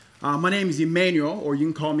My name is Emmanuel, or you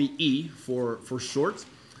can call me E for short.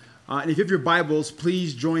 And if you have your Bibles,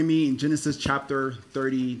 please join me in Genesis chapter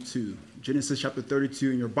 32. Genesis chapter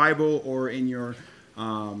 32 in your Bible or in your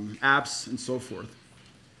apps and so forth.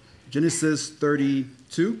 Genesis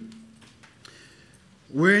 32.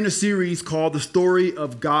 We're in a series called the Story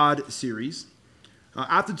of God series.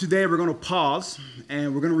 After today, we're going to pause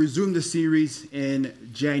and we're going to resume the series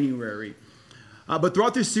in January. But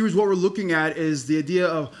throughout this series, what we're looking at is the idea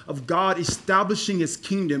of God establishing his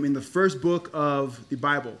kingdom in the first book of the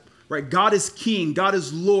Bible. Right? God is king. God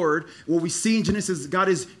is Lord. What we see in Genesis, God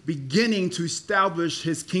is beginning to establish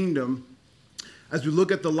his kingdom as we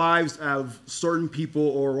look at the lives of certain people,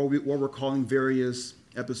 or what we're calling various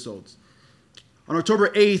episodes. On October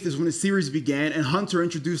 8th is when the series began, and Hunter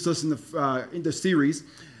introduced us in the series,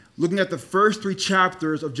 looking at the first 3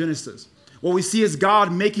 chapters of Genesis. What we see is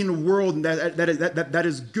God making a world that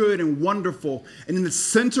is good and wonderful, and in the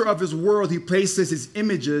center of his world, he places his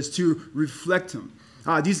images to reflect him.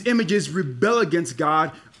 These images rebel against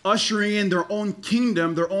God, ushering in their own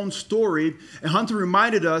kingdom, their own story. And Hunter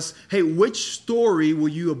reminded us, hey, which story will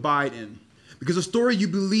you abide in? Because the story you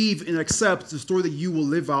believe and accept is the story that you will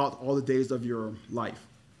live out all the days of your life.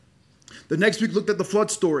 The next week looked at the flood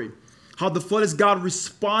story, how the flood is God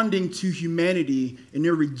responding to humanity in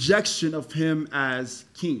their rejection of him as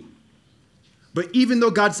king. But even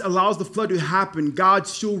though God allows the flood to happen, God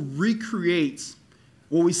still recreates.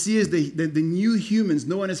 What we see is the new humans,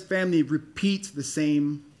 Noah and his family, repeat the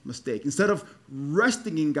same mistake. Instead of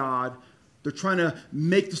resting in God, they're trying to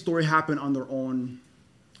make the story happen on their own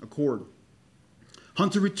accord.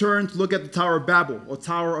 Hunter returned to look at the Tower of Babel, or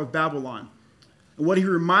Tower of Babylon. And what he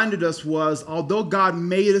reminded us was, although God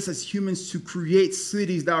made us as humans to create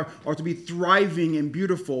cities that are to be thriving and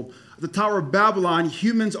beautiful, the Tower of Babylon,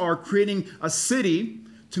 humans are creating a city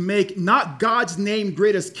to make not God's name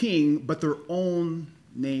great as king, but their own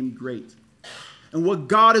name great. And what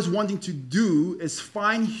God is wanting to do is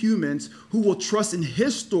find humans who will trust in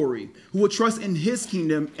his story, who will trust in his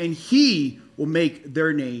kingdom, and he will make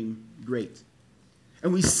their name great.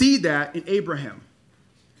 And we see that in Abraham.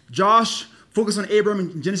 Josh focused on Abraham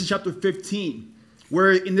in Genesis chapter 15,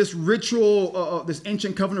 where in this ritual, this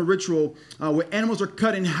ancient covenant ritual, where animals are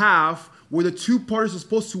cut in half, where the two parties are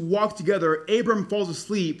supposed to walk together, Abraham falls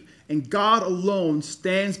asleep, and God alone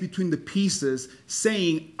stands between the pieces,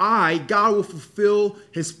 saying, God will fulfill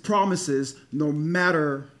his promises no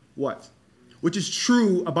matter what, which is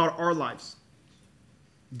true about our lives.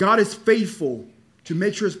 God is faithful to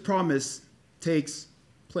make sure his promise takes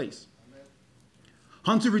place. Amen.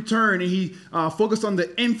 Hunter returned and he focused on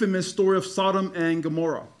the infamous story of Sodom and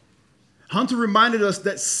Gomorrah. Hunter reminded us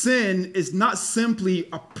that sin is not simply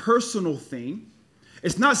a personal thing.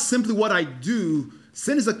 It's not simply what I do.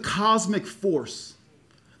 Sin is a cosmic force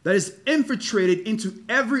that is infiltrated into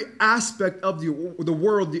every aspect of the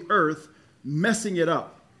world, the earth, messing it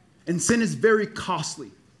up. And sin is very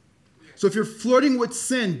costly. So if you're flirting with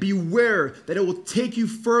sin, beware that it will take you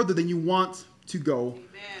further than you want to go. Amen.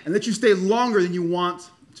 And let you stay longer than you want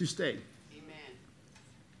to stay. Amen.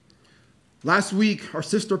 Last week, our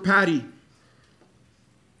sister Patty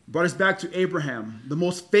brought us back to Abraham, the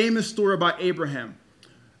most famous story about Abraham.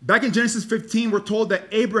 Back in Genesis 15, we're told that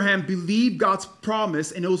Abraham believed God's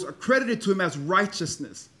promise and it was accredited to him as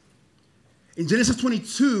righteousness. In Genesis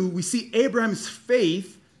 22, we see Abraham's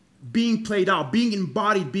faith being played out, being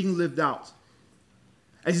embodied, being lived out,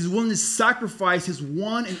 as he's willing to sacrifice his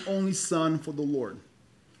one and only son for the Lord,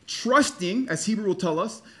 trusting, as Hebrew will tell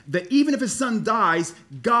us, that even if his son dies,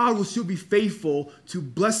 God will still be faithful to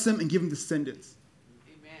bless him and give him descendants.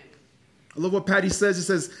 Amen. I love what Patty says. It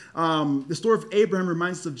says, the story of Abraham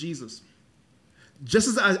reminds us of Jesus.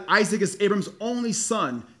 Just as Isaac is Abraham's only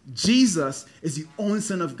son, Jesus is the only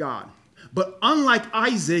son of God. But unlike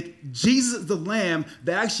Isaac, Jesus is the lamb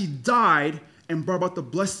that actually died and brought about the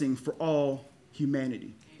blessing for all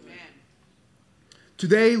humanity. Amen.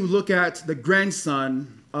 Today we look at the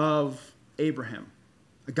grandson of Abraham,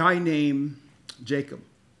 a guy named Jacob.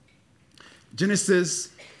 Genesis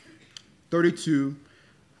 32.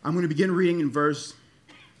 I'm going to begin reading in Genesis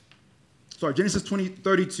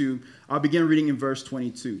 32. I'll begin reading in verse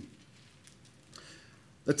 22.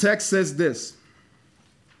 The text says this: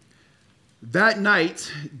 That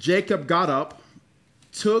night Jacob got up,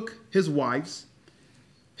 took his wives,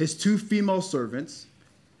 his 2 female servants,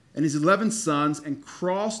 and his 11 sons, and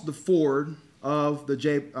crossed the ford of the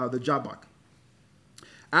Jabbok.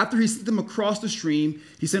 After he sent them across the stream,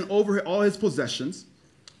 he sent over all his possessions.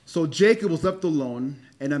 So Jacob was left alone,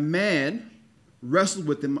 and a man wrestled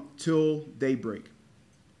with him till daybreak.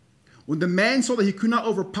 When the man saw that he could not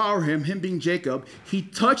overpower him, him being Jacob, he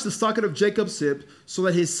touched the socket of Jacob's hip so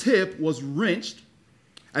that his hip was wrenched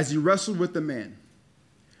as he wrestled with the man.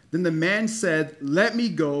 Then the man said, "Let me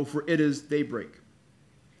go, for it is daybreak."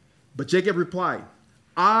 But Jacob replied,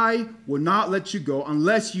 "I will not let you go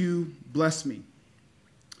unless you bless me."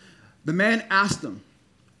 The man asked him,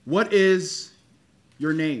 "What is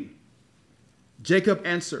your name?" Jacob,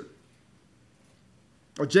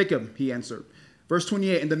 he answered. Verse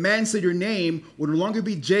 28, and the man said, "Your name will no longer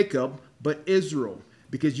be Jacob, but Israel,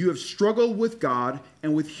 because you have struggled with God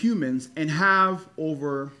and with humans and have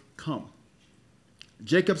overcome."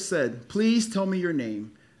 Jacob said, "Please tell me your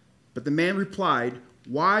name." But the man replied,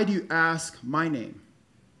 "Why do you ask my name?"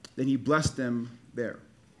 Then he blessed them there.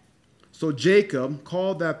 So Jacob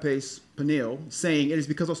called that place Peniel, saying, "It is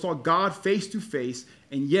because I saw God face to face,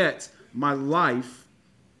 and yet my life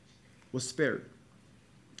was spared."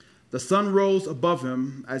 The sun rose above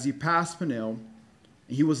him as he passed Peniel,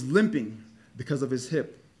 and he was limping because of his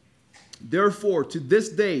hip. Therefore, to this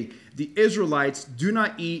day, the Israelites do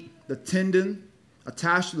not eat the tendon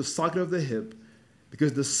attached to the socket of the hip,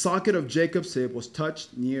 because the socket of Jacob's hip was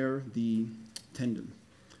touched near the tendon.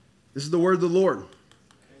 This is the word of the Lord.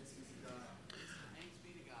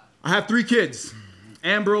 I have 3 kids,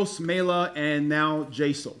 Ambrose, Mela, and now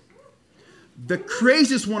Jaso. The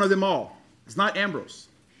craziest one of them all is not Ambrose.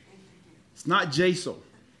 It's not Jaso.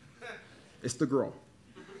 It's the girl,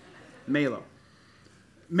 Mela.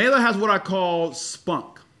 Mela has what I call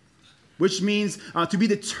spunk, which means to be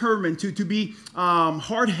determined, to be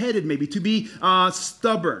hard-headed maybe, to be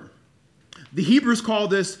stubborn. The Hebrews call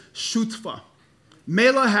this Chutzpah.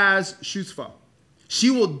 Mela has Chutzpah. She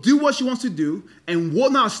will do what she wants to do and will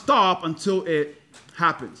not stop until it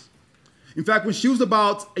happens. In fact, when she was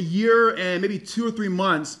about a year and maybe 2 or 3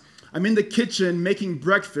 months, I'm in the kitchen making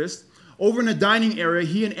breakfast. Over in the dining area,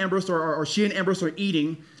 she and Ambrose are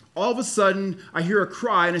eating. All of a sudden, I hear a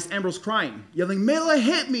cry, and it's Ambrose crying, yelling, "Mela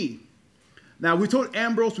hit me!" Now, we told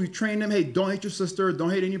Ambrose, we trained him, hey, don't hit your sister,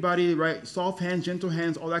 don't hit anybody, right? Soft hands, gentle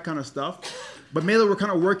hands, all that kind of stuff. But Mela, we're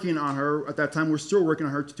kind of working on her at that time. We're still working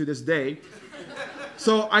on her to this day.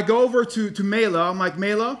 So I go over to Mela. I'm like,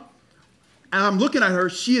 "Mela," and I'm looking at her.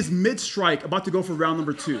 She is mid-strike, about to go for round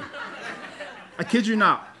number 2. I kid you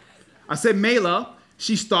not. I said, "Mela."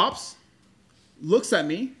 She stops, looks at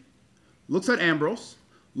me, looks at Ambrose,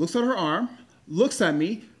 looks at her arm, looks at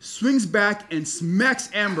me, swings back, and smacks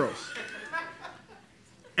Ambrose.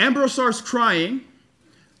 Ambrose starts crying.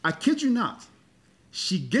 I kid you not.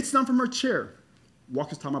 She gets down from her chair, walks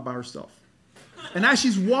this time out by herself. And as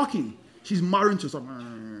she's walking, she's muttering to herself.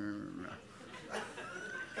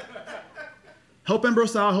 Help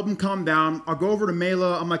Ambrose out, help him calm down. I'll go over to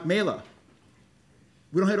Mela. I'm like, "Mela,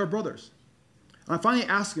 we don't hit our brothers." And I finally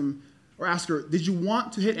ask her, "Did you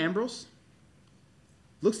want to hit Ambrose?"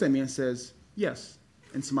 Looks at me and says, "Yes,"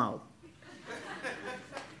 and smiled.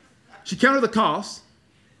 She counted the cost,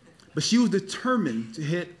 but she was determined to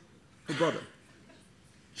hit her brother.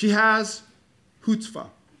 She has chutzpah.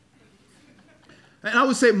 And I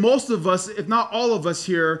would say most of us, if not all of us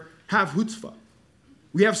here, have chutzpah.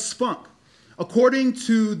 We have spunk. According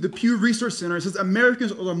to the Pew Research Center, it says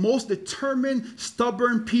Americans are the most determined,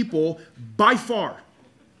 stubborn people by far.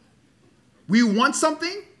 We want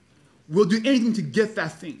something, we'll do anything to get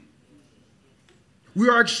that thing. We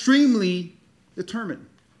are extremely determined,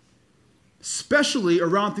 especially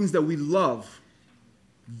around things that we love,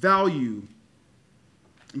 value,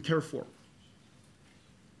 and care for.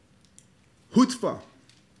 Chutzpah,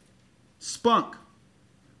 spunk,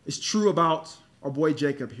 is true about our boy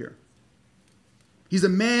Jacob here. He's a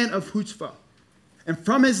man of chutzpah. And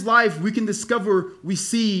from his life, we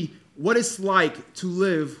see what it's like to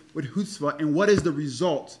live with chutzpah and what is the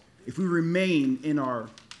result if we remain in our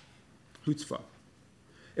chutzpah.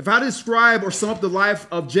 If I had to describe or sum up the life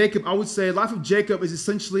of Jacob, I would say the life of Jacob is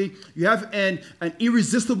essentially you have an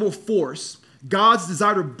irresistible force, God's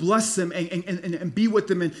desire to bless him and be with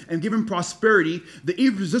him and give him prosperity, the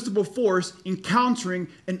irresistible force encountering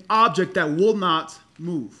an object that will not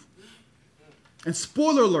move. And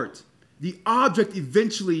spoiler alert, the object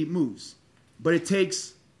eventually moves, but it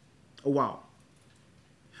takes a while.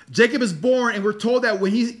 Jacob is born, and we're told that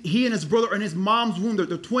when he and his brother are in his mom's womb,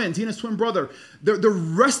 they're twins, he and his twin brother, they're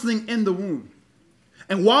wrestling in the womb.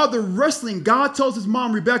 And while they're wrestling, God tells his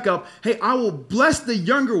mom, Rebecca, hey, I will bless the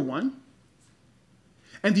younger one,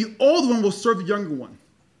 and the older one will serve the younger one.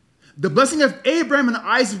 The blessing of Abraham and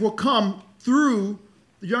Isaac will come through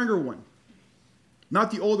the younger one, not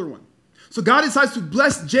the older one. So God decides to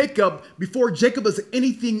bless Jacob before Jacob does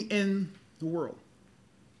anything in the world.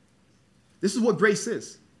 This is what grace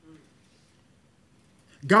is.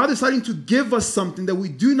 God deciding to give us something that we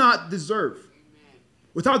do not deserve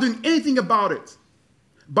without doing anything about it,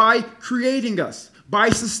 by creating us, by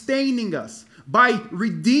sustaining us, by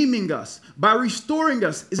redeeming us, by restoring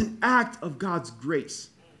us, is an act of God's grace.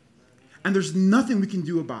 And there's nothing we can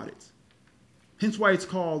do about it. Hence why it's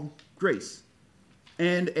called grace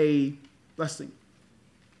and a blessing.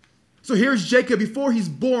 So here's Jacob. Before he's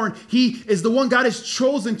born, he is the one God has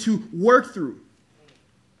chosen to work through.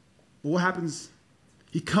 But what happens?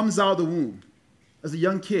 He comes out of the womb as a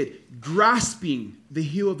young kid, grasping the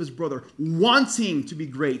heel of his brother, wanting to be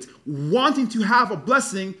great, wanting to have a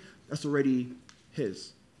blessing that's already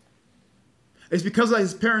his. It's because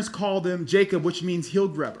his parents called him Jacob, which means heel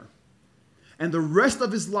grabber. And the rest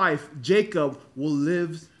of his life, Jacob will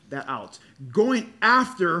live that out, going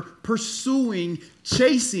after, pursuing,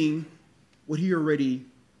 chasing what he already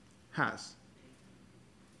has.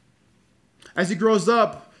 As he grows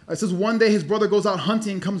up, it says one day his brother goes out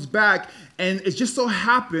hunting, comes back, and it just so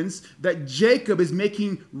happens that Jacob is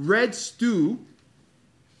making red stew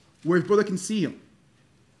where his brother can see him.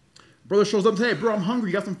 Brother shows up and says, hey, bro, I'm hungry.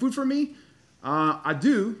 You got some food for me? I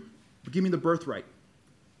do, but give me the birthright.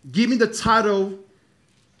 Give me the title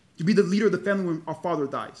to be the leader of the family when our father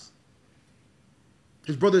dies.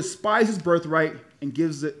 His brother spies his birthright and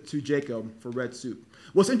gives it to Jacob for red soup.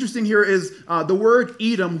 What's interesting here is the word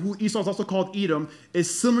Edom, who Esau is also called Edom,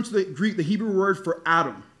 is similar to the Hebrew word for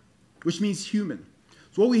Adam, which means human.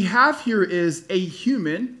 So what we have here is a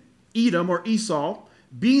human, Edom or Esau,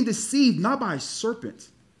 being deceived not by a serpent,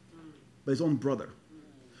 but his own brother.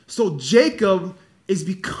 So Jacob is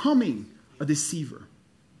becoming a deceiver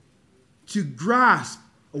to grasp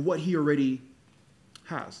of what he already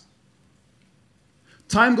has.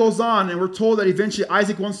 Time goes on, and we're told that eventually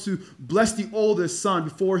Isaac wants to bless the oldest son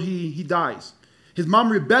before he dies. His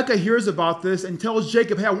mom, Rebecca, hears about this and tells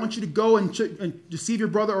Jacob, hey, I want you to go and deceive your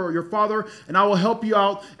brother or your father, and I will help you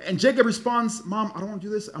out. And Jacob responds, Mom, I don't want to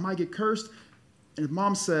do this. I might get cursed. And his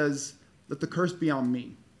mom says, let the curse be on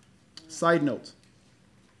me. Side note,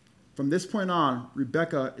 from this point on,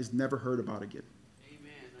 Rebecca is never heard about again.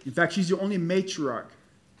 Amen. In fact, she's the only matriarch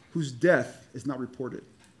whose death is not reported.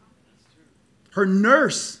 Her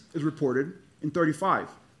nurse is reported in 35,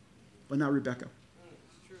 but not Rebecca.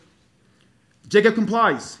 Jacob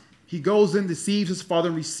complies. He goes and deceives his father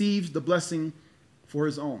and receives the blessing for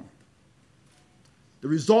his own. The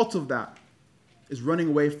result of that is running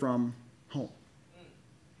away from home.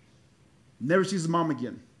 Never sees his mom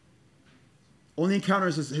again. Only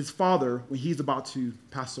encounters his father when he's about to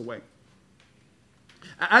pass away.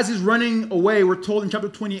 As he's running away, we're told in chapter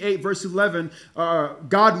 28, verse 11,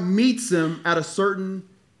 God meets him at a certain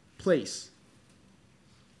place.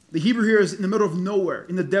 The Hebrew here is in the middle of nowhere,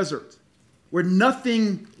 in the desert, where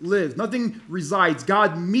nothing lives, nothing resides.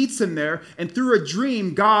 God meets him there, and through a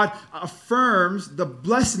dream, God affirms the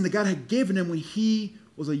blessing that God had given him when he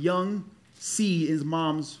was a young seed in his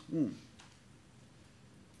mom's womb.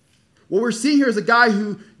 What we're seeing here is a guy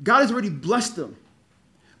who God has already blessed him.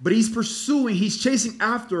 But he's pursuing, he's chasing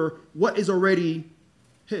after what is already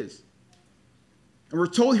his. And we're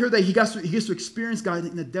told here that he gets to experience God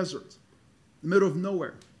in the desert, in the middle of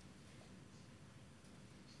nowhere.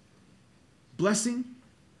 Blessing,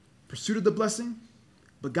 pursuit of the blessing,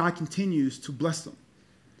 but God continues to bless them.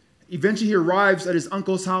 Eventually he arrives at his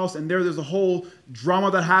uncle's house, and there's a whole drama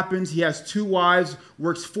that happens. He has 2 wives,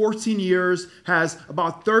 works 14 years, has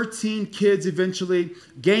about 13 kids eventually,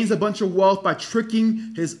 gains a bunch of wealth by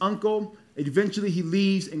tricking his uncle, and eventually he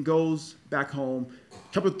leaves and goes back home.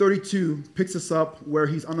 Chapter 32 picks us up where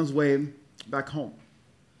he's on his way back home.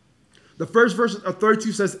 The first verse of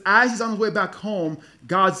 32 says, as he's on his way back home,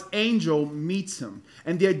 God's angel meets him.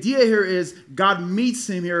 And the idea here is God meets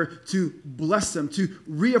him here to bless him, to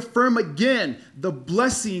reaffirm again, the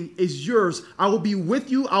blessing is yours. I will be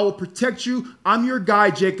with you. I will protect you. I'm your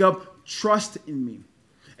guy, Jacob. Trust in me.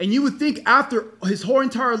 And you would think after his whole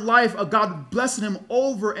entire life of God blessing him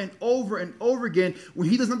over and over and over again, when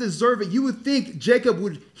he does not deserve it, you would think Jacob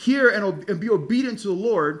would hear and be obedient to the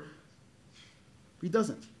Lord. He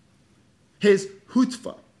doesn't. His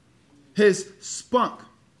chutzpah, his spunk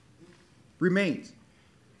remains.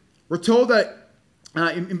 We're told that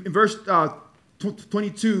in verse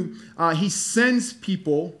 22, he sends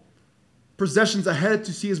people possessions ahead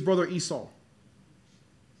to see his brother Esau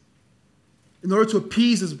in order to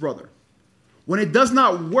appease his brother. When it does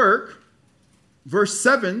not work, verse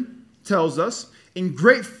 7 tells us, in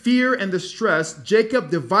great fear and distress, Jacob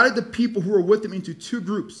divided the people who were with him into 2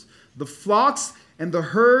 groups, the flocks and the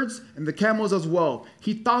herds and the camels as well.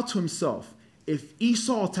 He thought to himself, if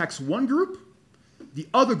Esau attacks one group, the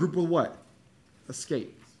other group will what?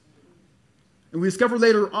 Escape. And we discover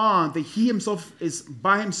later on that he himself is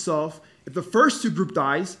by himself. If the first two group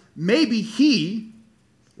dies, maybe he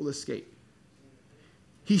will escape.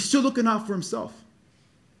 He's still looking out for himself.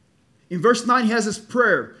 In verse 9, he has this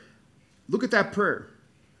prayer. Look at that prayer.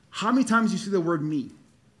 How many times do you see the word me?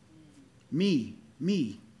 Me,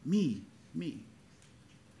 me, me, me.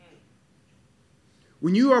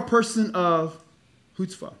 When you are a person of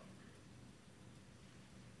Chutzpah,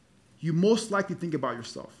 you most likely think about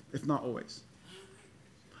yourself, if not always.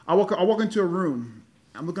 I walk into a room.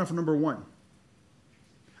 I'm looking for number one.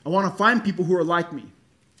 I want to find people who are like me.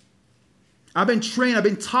 I've been trained, I've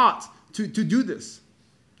been taught to do this,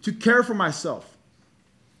 to care for myself,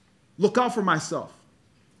 look out for myself.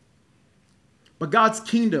 But God's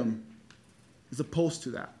kingdom is opposed to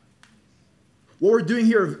that. What we're doing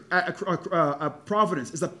here at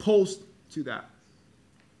Providence is opposed to that.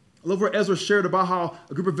 I love where Ezra shared about how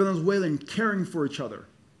a group of villains wailing, caring for each other.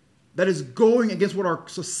 That is going against what our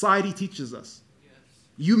society teaches us. Yes.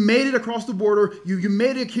 You made it across the border. You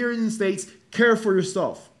made it here in the States. Care for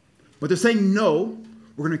yourself. But they're saying, no,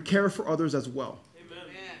 we're going to care for others as well. Amen.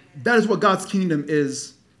 That is what God's kingdom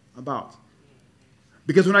is about.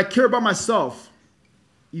 Because when I care about myself,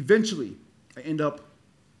 eventually I end up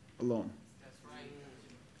alone. That's right.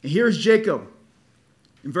 And here's Jacob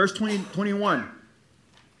in verse 21.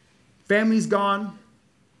 Family's gone.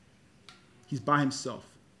 He's by himself.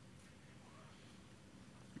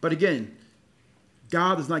 But again,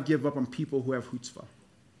 God does not give up on people who have chutzpah.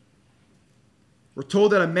 We're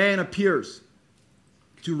told that a man appears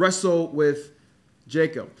to wrestle with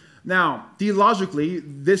Jacob. Now, theologically,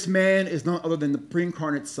 this man is none other than the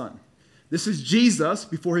pre-incarnate Son. This is Jesus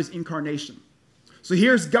before his incarnation. So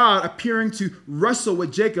here's God appearing to wrestle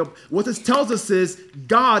with Jacob. What this tells us is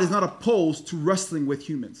God is not opposed to wrestling with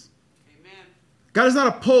humans. Amen. God is not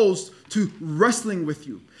opposed to wrestling with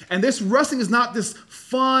you. And this wrestling is not this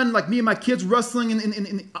fun, like me and my kids wrestling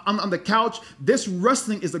on the couch. This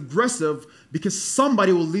wrestling is aggressive because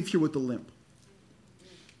somebody will leave here with a limp.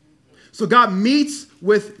 So God meets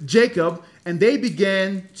with Jacob, and they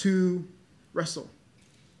began to wrestle.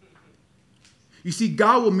 You see,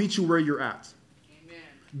 God will meet you where you're at. Amen.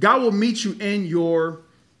 God will meet you in your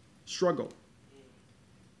struggle.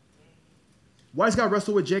 Why does God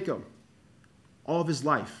wrestle with Jacob? All of his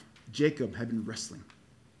life, Jacob had been wrestling,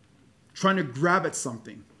 trying to grab at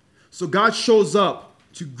something. So God shows up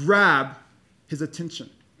to grab his attention.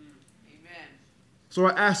 Amen. So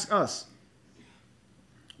I ask us,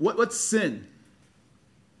 what sin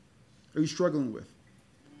are you struggling with?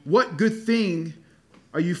 What good thing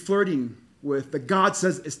are you flirting with that God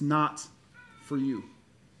says is not for you?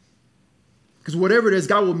 Because whatever it is,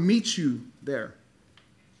 God will meet you there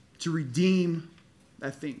to redeem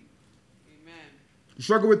that thing. Amen. You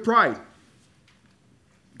struggle with pride.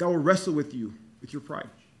 God will wrestle with you with your pride.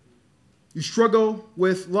 You struggle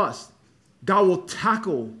with lust. God will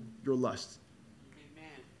tackle your lust. Amen.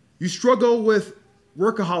 You struggle with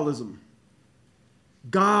workaholism.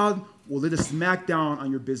 God will lay a smack down on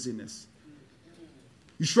your busyness.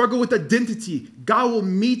 You struggle with identity. God will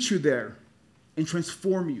meet you there and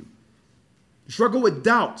transform you. You struggle with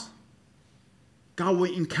doubt. God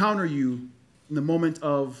will encounter you in the moment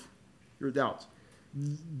of your doubt.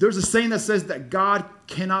 There's a saying that says that God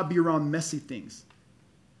cannot be around messy things.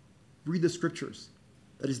 Read the scriptures.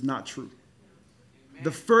 That is not true. Amen.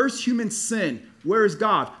 The first human sin, where is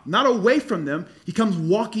God? Not away from them. He comes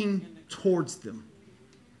walking towards them.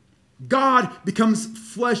 God becomes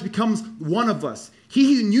flesh, becomes one of us.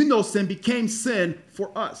 He who knew no sin became sin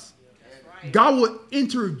for us. Right. God will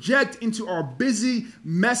interject into our busy,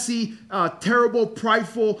 messy, terrible,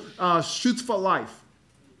 prideful, Chutzpah life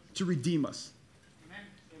to redeem us.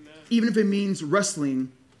 Amen. Even if it means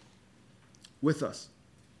wrestling with us.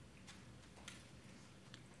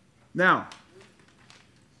 Now,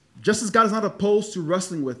 just as God is not opposed to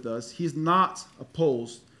wrestling with us, he is not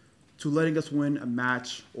opposed to letting us win a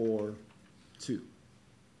match or two.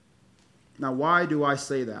 Now, why do I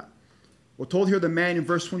say that? We're told here the man in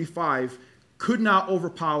verse 25 could not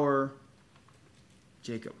overpower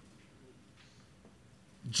Jacob.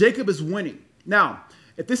 Jacob is winning. Now,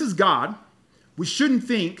 if this is God, we shouldn't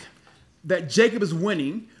think that Jacob is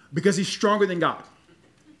winning because he's stronger than God.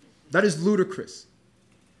 That is ludicrous.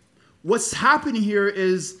 What's happening here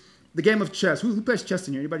is the game of chess. Who plays chess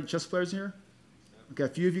in here? Anybody chess players in here? Okay, a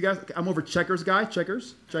few of you guys. Okay, I'm over checkers guy.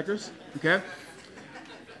 Checkers. Okay.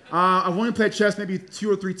 I've only played chess maybe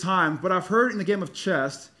 2 or 3 times, but I've heard in the game of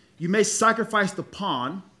chess, you may sacrifice the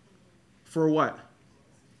pawn for what?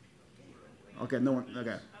 Okay, no one.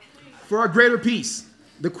 Okay. For a greater peace,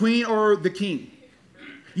 the queen or the king.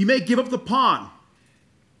 You may give up the pawn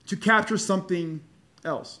to capture something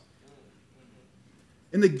else.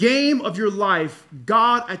 In the game of your life,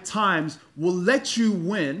 God at times will let you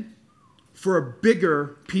win for a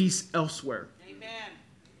bigger piece elsewhere. Amen.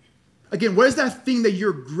 Again, what is that thing that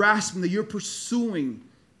you're grasping, that you're pursuing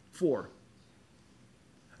for?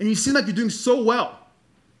 And you seem like you're doing so well.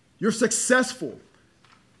 You're successful.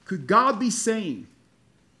 Could God be saying,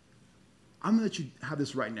 I'm going to let you have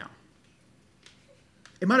this right now?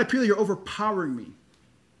 It might appear that you're overpowering me,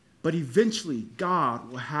 but eventually God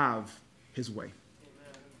will have his way.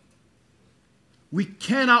 Amen. We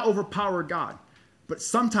cannot overpower God, but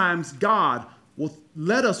sometimes God will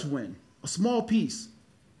let us win a small piece.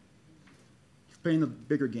 He's playing the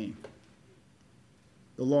bigger game,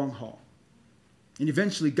 the long haul. And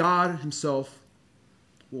eventually God himself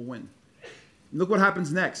will win. And look what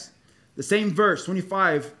happens next. The same verse,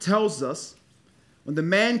 25, tells us, when the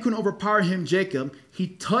man couldn't overpower him, Jacob, he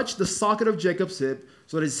touched the socket of Jacob's hip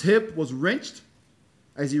so that his hip was wrenched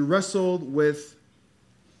as he wrestled with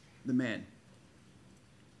the man.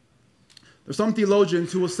 There's some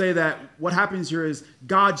theologians who will say that what happens here is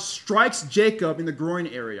God strikes Jacob in the groin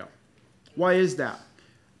area. Why is that?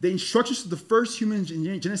 The instructions to the first humans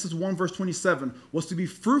in Genesis 1 verse 27 was to be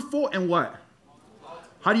fruitful and what?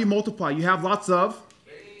 How do you multiply? You have lots of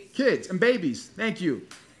kids and babies. Thank you.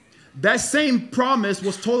 That same promise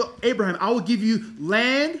was told Abraham, I will give you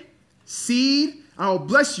land, seed, and I will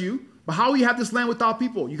bless you. But how will you have this land without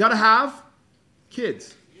people? You got to have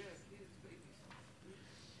kids.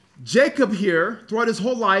 Jacob here, throughout his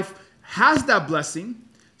whole life, has that blessing,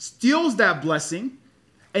 steals that blessing,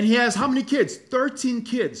 and he has how many kids? 13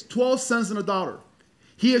 kids, 12 sons and a daughter.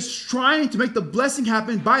 He is trying to make the blessing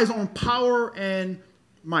happen by his own power and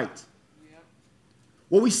might. Yep.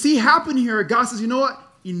 What we see happen here, God says, you know what?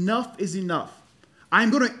 Enough is enough.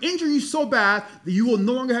 I'm going to injure you so bad that you will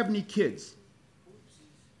no longer have any kids.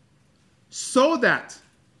 So that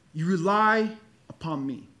you rely upon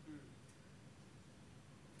me.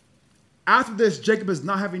 After this, Jacob does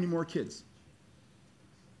not have any more kids.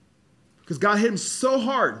 Because God hit him so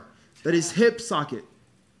hard that his hip socket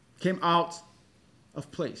came out of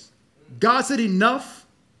place. God said enough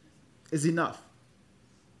is enough.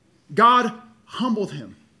 God humbled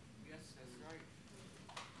him. Yes, that's right.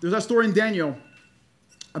 There's that story in Daniel.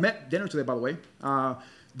 I met Daniel today, by the way.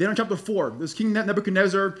 Daniel chapter 4. There's King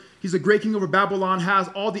Nebuchadnezzar. He's a great king over Babylon, has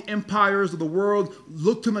all the empires of the world,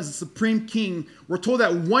 look to him as the supreme king. We're told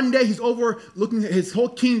that one day he's overlooking his whole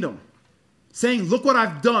kingdom, saying, look what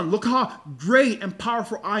I've done. Look how great and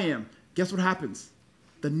powerful I am. Guess what happens?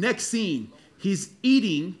 The next scene, he's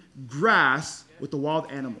eating grass with the wild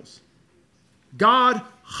animals. God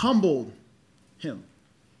humbled him.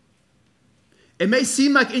 It may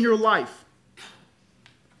seem like in your life,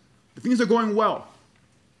 the things are going well,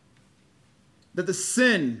 that the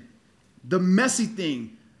sin, the messy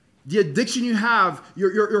thing, the addiction you have,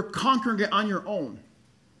 you're conquering it on your own.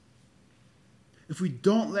 If we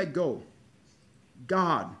don't let go,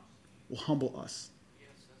 God will humble us. Yes,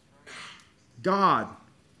 that's right. God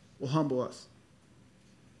will humble us.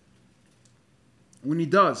 And when he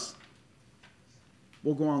does,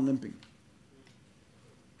 we'll go on limping.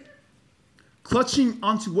 Clutching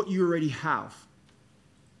onto what you already have.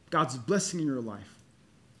 God's blessing in your life.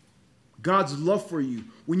 God's love for you.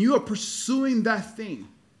 When you are pursuing that thing,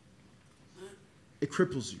 it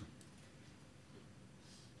cripples you.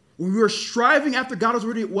 When we are striving after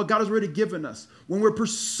what God has already given us, when we're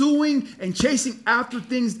pursuing and chasing after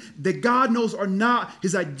things that God knows are not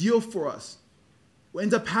his ideal for us, what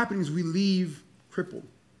ends up happening is we leave crippled.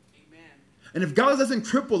 Amen. And if God doesn't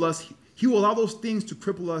cripple us, he will allow those things to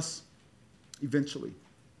cripple us eventually.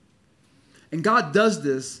 And God does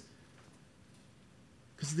this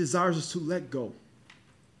because he desires us to let go.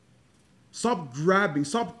 Stop grabbing,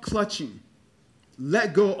 stop clutching.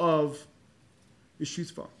 Let go of your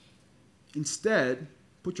Chutzpah. Instead,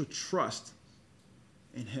 put your trust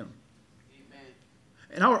in him. Amen.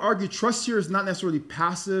 And I would argue trust here is not necessarily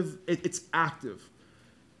passive, it's active.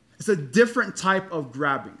 It's a different type of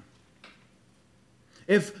grabbing.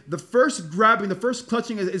 If the first grabbing, the first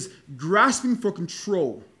clutching is grasping for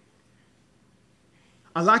control,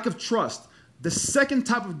 a lack of trust, the second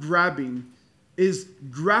type of grabbing is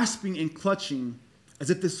grasping and clutching as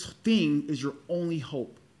if this thing is your only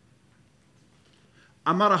hope.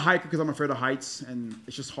 I'm not a hiker because I'm afraid of heights, and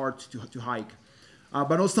it's just hard to hike.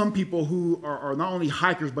 But I know some people who are not only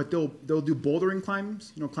hikers, but they'll do bouldering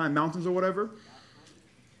climbs, climb mountains or whatever.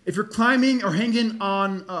 If you're climbing or hanging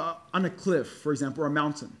on a cliff, for example, or a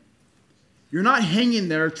mountain, you're not hanging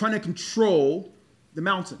there trying to control the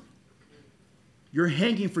mountain. You're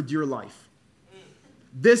hanging for dear life.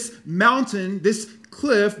 This mountain, this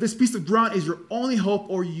cliff, this piece of ground is your only hope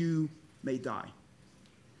or you may die.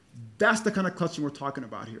 That's the kind of clutching we're talking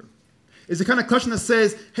about here. It's the kind of clutching that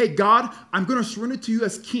says, hey, God, I'm going to surrender to you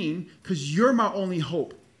as king because you're my only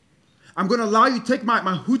hope. I'm going to allow you to take my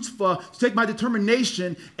chutzpah, to take my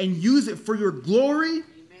determination and use it for your glory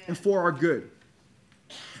and for our good.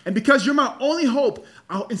 And because you're my only hope,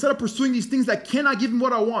 instead of pursuing these things that cannot give me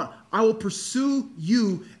what I want, I will pursue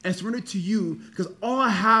you and surrender to you because all I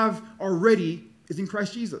have already is in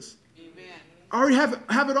Christ Jesus. Amen. I already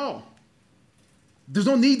have it all. There's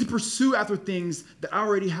no need to pursue after things that I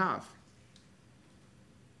already have.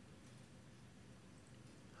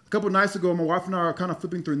 A couple of nights ago, my wife and I are kind of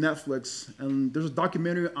flipping through Netflix, and there's a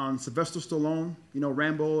documentary on Sylvester Stallone,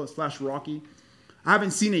 Rambo / Rocky. I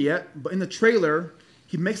haven't seen it yet, but in the trailer,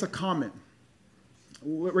 he makes a comment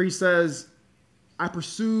where he says, I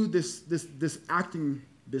pursued this acting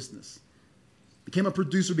business, became a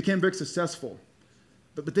producer, became very successful.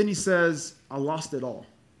 But then he says, I lost it all,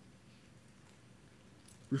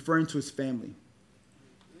 referring to his family.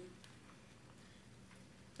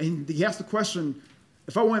 And he asked the question,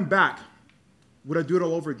 if I went back, would I do it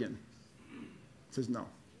all over again? He says, no.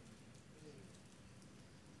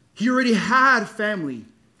 He already had family.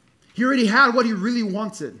 He already had what he really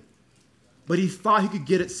wanted, but he thought he could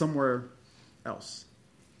get it somewhere else.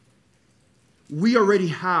 We already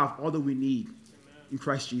have all that we need in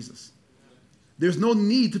Christ Jesus. There's no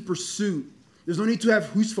need to pursue. There's no need to have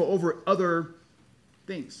chutzpah over other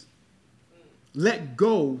things. Let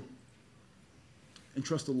go and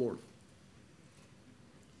trust the Lord.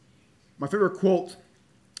 My favorite quote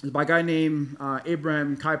is by a guy named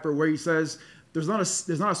Abraham Kuyper, where he says, there's not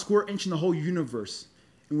a square inch in the whole universe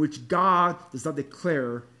in which God does not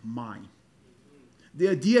declare mine. The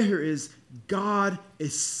idea here is God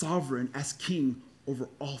is sovereign as king over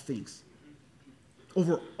all things.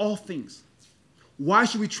 Over all things. Why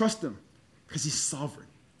should we trust him? Because he's sovereign.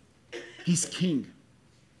 He's king.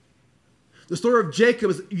 The story of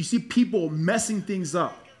Jacob is you see people messing things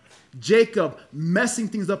up. Jacob messing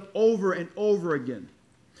things up over and over again.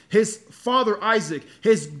 His father Isaac,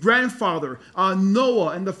 his grandfather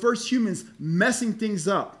Noah, and the first humans messing things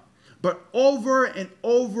up. But over and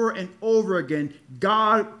over and over again,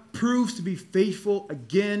 God proves to be faithful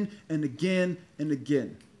again and again and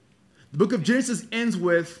again. The book of Genesis ends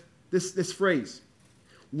with this phrase.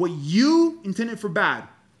 What you intended for bad,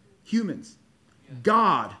 humans,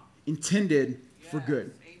 God intended for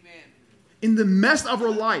good. Amen. In the mess of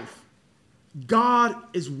our life, God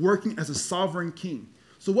is working as a sovereign king.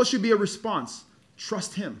 So what should be a response?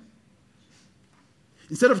 Trust him.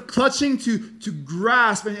 Instead of clutching to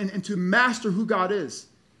grasp and to master who God is,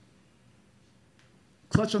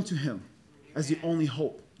 clutch unto him as the only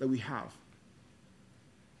hope that we have.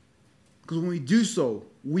 Because when we do so,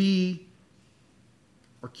 we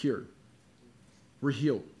are cured. We're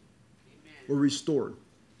healed. Amen. We're restored.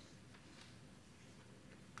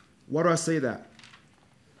 Why do I say that?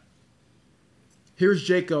 Here's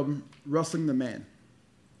Jacob wrestling the man.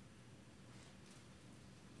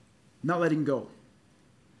 Not letting go.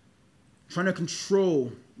 Trying to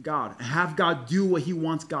control God and have God do what he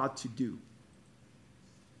wants God to do.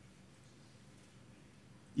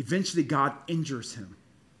 Eventually, God injures him.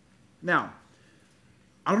 Now,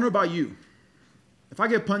 I don't know about you. If I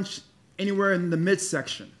get punched anywhere in the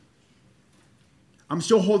midsection, I'm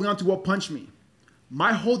still holding on to what punched me.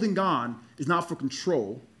 My holding on is not for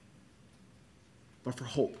control, but for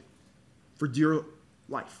hope, for dear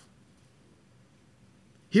life.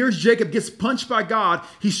 Here's Jacob gets punched by God.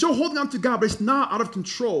 He's still holding on to God, but it's not out of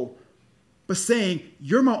control, but saying,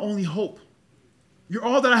 you're my only hope. You're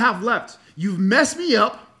all that I have left. You've messed me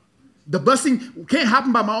up. The blessing can't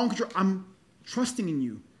happen by my own control. I'm trusting in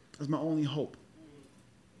you as my only hope.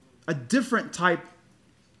 A different type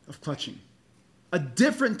of clutching. A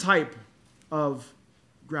different type of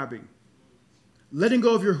grabbing. Letting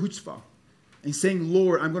go of your chutzpah and saying,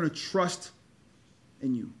 Lord, I'm going to trust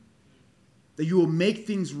in you. That you will make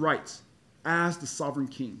things right as the sovereign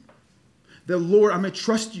king. That, Lord, I'm going to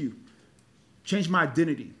trust you. Change my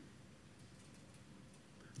identity.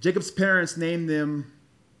 Jacob's parents named them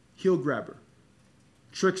heel grabber,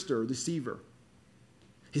 trickster, deceiver.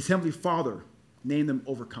 His heavenly Father named them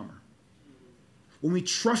overcomer. When we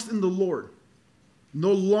trust in the Lord,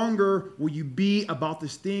 no longer will you be about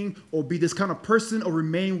this thing or be this kind of person or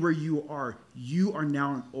remain where you are. You are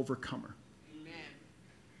now an overcomer. Amen.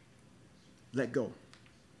 Let go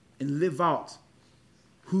and live out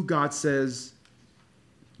who God says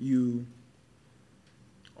you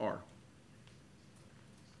are.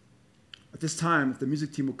 At this time, if the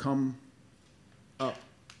music team will come up.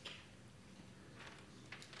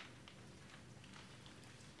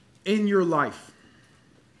 your life,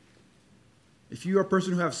 if you are a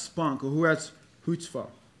person who has spunk or who has chutzpah,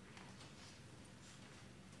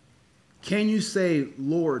 can you say,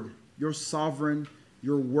 Lord, you're sovereign,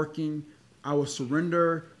 you're working, I will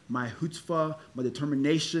surrender my chutzpah, my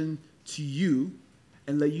determination to you,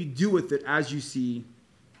 and let you do with it as you see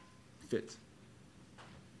fit.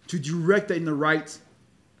 To direct it in the right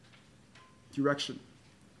direction.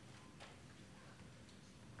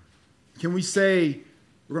 Can we say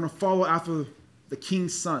we're going to follow after the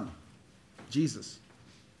King's Son, Jesus,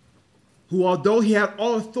 who although he had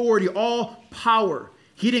all authority, all power,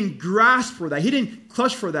 he didn't grasp for that. He didn't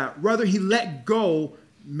clutch for that. Rather, he let go,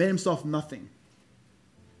 made himself nothing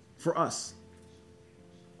for us.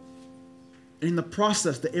 And in the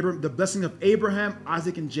process, the blessing of Abraham,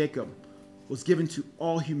 Isaac, and Jacob was given to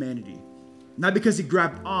all humanity. Not because he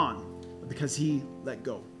grabbed on, but because he let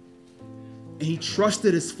go. And he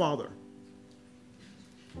trusted his Father.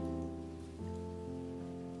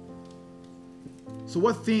 So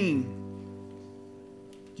what thing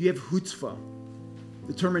do you have chutzpah,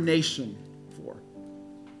 determination for?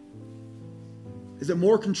 Is it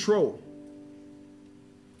more control?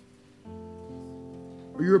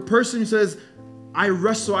 Or you're a person who says, I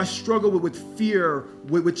wrestle, I struggle with fear,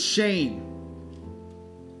 with shame.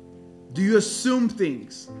 Do you assume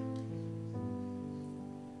things?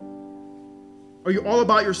 Are you all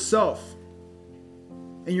about yourself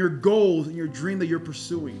and your goals and your dream that you're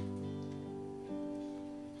pursuing?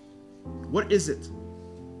 What is it?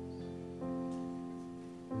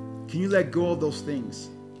 Can you let go of those things?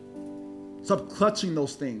 Stop clutching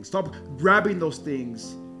those things. Stop grabbing those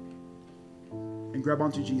things and grab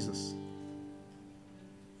onto Jesus.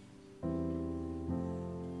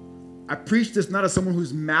 I preach this not as someone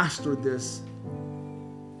who's mastered this,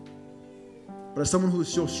 but as someone who's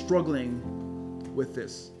still struggling with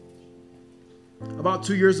this. About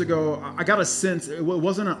 2 years ago, I got a sense. It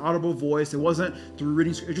wasn't an audible voice. It wasn't through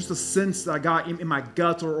reading. It was just a sense that I got in my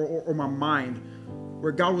gut or my mind,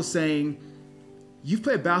 where God was saying, you've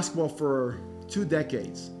played basketball for 2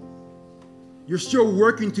 decades. You're still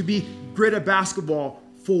working to be great at basketball.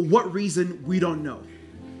 For what reason, we don't know.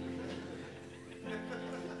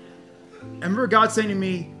 And I remember God saying to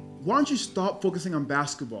me, why don't you stop focusing on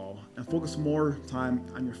basketball and focus more time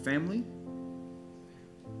on your family,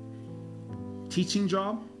 teaching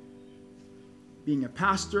job, being a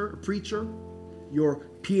pastor, a preacher, your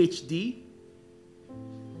PhD.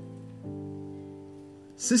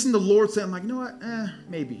 Sensing the Lord saying, I'm like, you know what?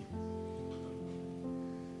 Maybe.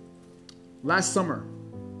 Last summer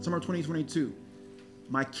 2022,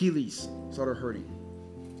 my Achilles started hurting.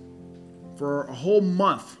 For a whole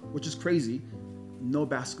month, which is crazy, no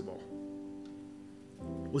basketball.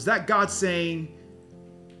 Was that God saying,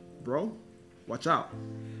 bro, watch out?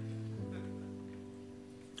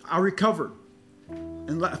 I recovered.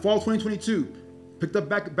 In fall 2022, picked up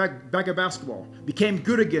back at basketball. Became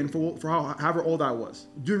good again for however old I was.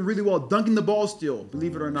 Doing really well, dunking the ball still,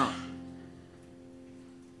 believe it or not.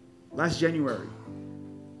 Last January,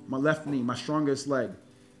 my left knee, my strongest leg,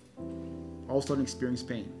 all of a sudden experienced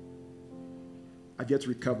pain. I've yet to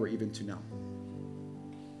recover even to now.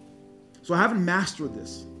 So I haven't mastered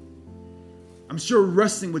this. I'm still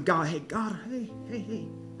wrestling with God. Hey, God, hey.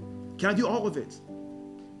 Can I do all of it?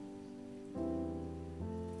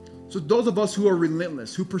 So those of us who are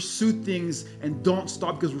relentless, who pursue things and don't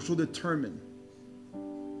stop because we're so determined,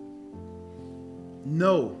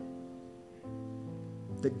 know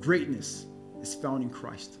that greatness is found in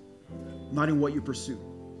Christ, not in what you pursue.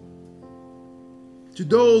 To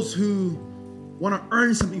those who want to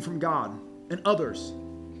earn something from God and others,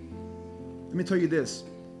 let me tell you this.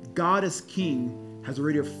 God as King has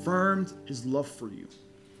already affirmed his love for you.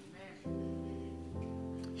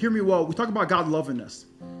 Hear me well. We talk about God loving us.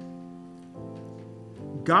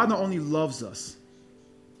 God not only loves us,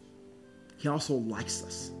 he also likes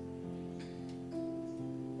us.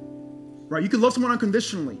 Right? You can love someone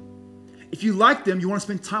unconditionally. If you like them, you want to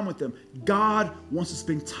spend time with them. God wants to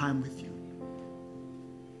spend time with you.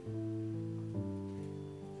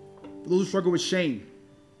 For those who struggle with shame,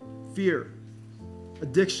 fear,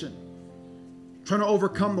 addiction, trying to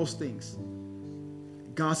overcome those things,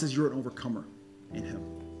 God says you're an overcomer in him.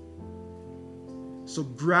 So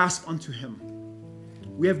grasp unto him.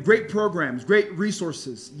 We have great programs, great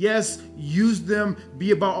resources. Yes, use them,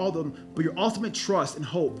 be about all of them, but your ultimate trust and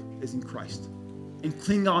hope is in Christ. And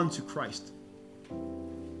cling on to Christ.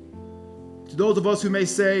 To those of us who may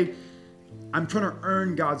say, I'm trying to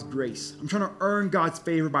earn God's grace. I'm trying to earn God's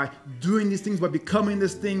favor by doing these things, by becoming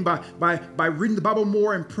this thing, by reading the Bible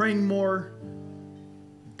more and praying more.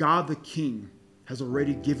 God the King has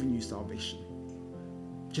already given you salvation.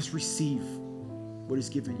 just receive what He's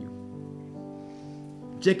given you.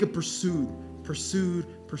 Jacob pursued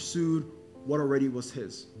what already was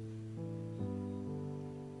his.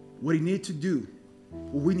 What he needed to do,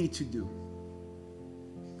 what we need to do,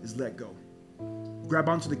 is let go. Grab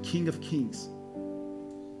onto the King of Kings,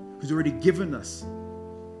 who's already given us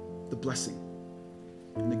the blessing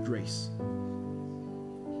and the grace.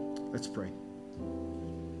 Let's pray.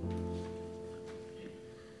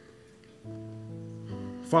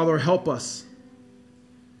 Father, help us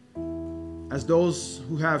as those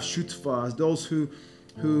who have Chutzpah, as those who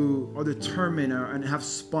are determined and have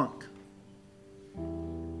spunk.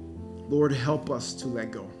 Lord, help us to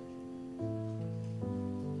let go.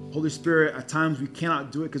 Holy Spirit, at times we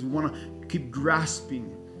cannot do it because we want to keep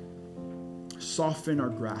grasping. Soften our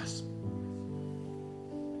grasp.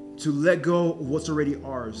 To let go of what's already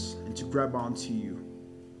ours and to grab onto you.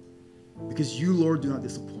 Because you, Lord, do not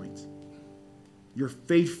disappoint. You're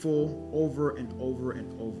faithful over and over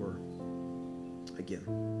and over again.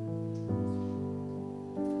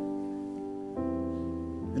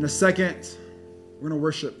 In a second, we're going to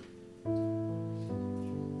worship.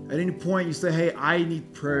 At any point you say, hey, I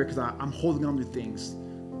need prayer because I'm holding on to things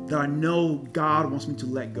that I know God wants me to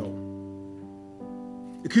let go.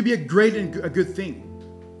 It could be a great and a good thing.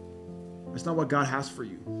 That's not what God has for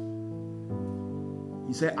you.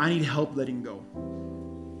 You say, I need help letting go.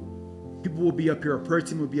 People will be up here, a prayer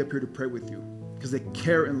team will be up here to pray with you because they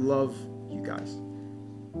care and love you guys.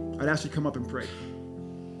 I'd ask you to come up and pray.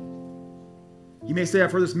 You may say,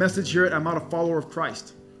 I've heard this message here, I'm not a follower of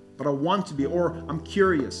Christ, but I want to be, or I'm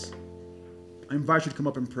curious. I invite you to come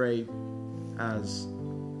up and pray as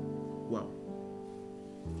well.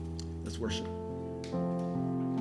 Let's worship.